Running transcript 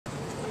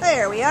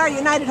There we are.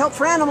 United Hope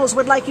for Animals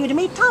would like you to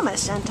meet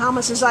Thomas. And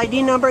Thomas's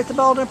ID number at the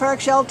Baldwin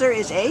Park shelter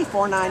is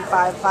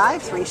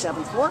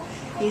A4955374.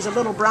 He's a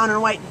little brown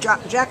and white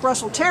Jack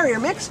Russell Terrier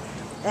mix.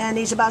 And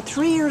he's about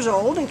 3 years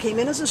old and came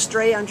in as a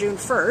stray on June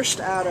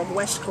 1st out of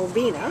West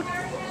Covina.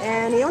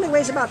 And he only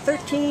weighs about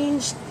 13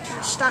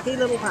 stocky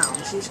little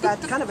pounds. He's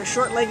got kind of a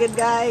short-legged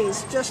guy.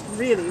 He's just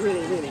really,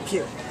 really, really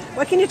cute.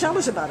 What can you tell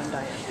us about him,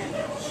 Diane?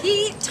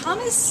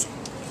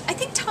 I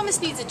think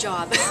Thomas needs a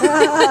job.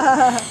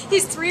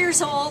 He's 3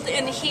 years old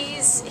and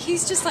he's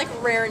just like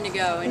raring to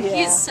go, and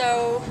he's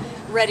so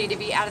ready to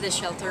be out of the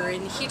shelter,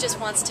 and he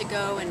just wants to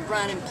go and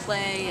run and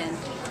play and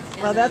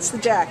well, that's the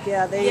Jack.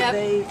 Yeah,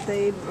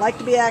 they like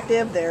to be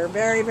active. They're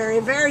very, very,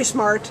 very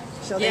smart.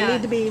 So they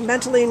need to be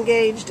mentally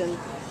engaged and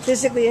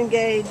physically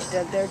engaged.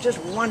 And they're just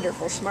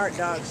wonderful, smart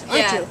dogs,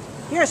 aren't you?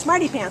 You're a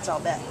smarty pants, I'll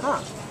bet,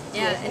 huh?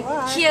 Yeah, and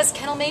he has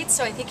kennel mates,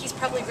 so I think he's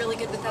probably really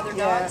good with other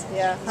dogs.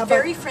 Yeah. He's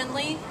very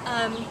friendly.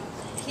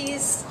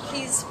 He's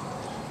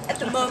at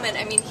the moment,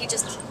 I mean, he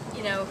just,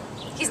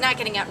 he's not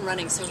getting out and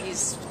running, so he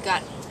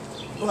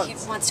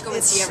wants to go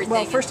and see everything.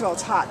 Well, first of all,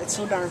 it's hot. It's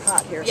so darn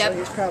hot here, so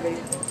he's probably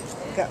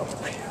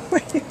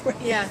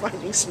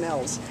finding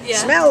smells. Yeah.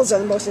 Smells are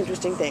the most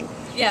interesting thing.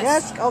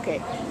 Yes. Okay,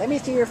 let me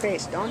see your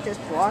face. Don't just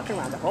walk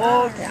around the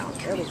whole town.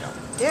 There we go.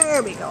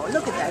 There we go.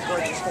 Look at that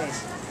gorgeous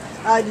face.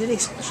 Did he,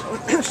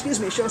 excuse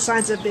me, show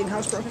signs of being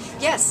housebroken?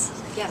 Yes.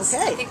 Okay. I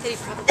think that he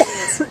probably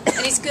is.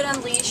 And he's good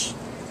on leash.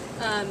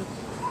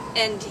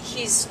 And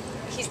he's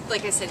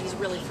like I said, he's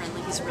really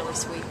friendly. He's really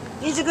sweet.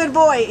 He's a good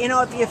boy.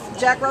 If you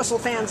Jack Russell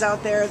fans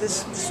out there,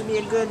 this would be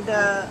a good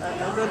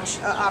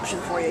option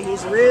for you.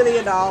 He's really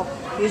a doll.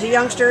 He's a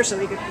youngster, so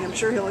I'm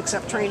sure he'll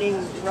accept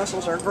training.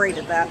 Russells are great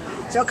at that.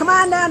 So come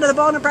on down to the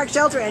Baldwin Park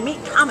shelter and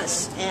meet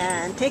Thomas,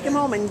 and take him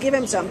home and give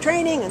him some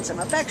training and some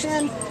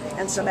affection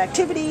and some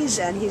activities,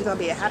 and he's going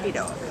to be a happy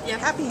dog. Yep.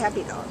 Happy,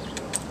 happy dog.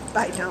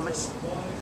 Bye, Thomas.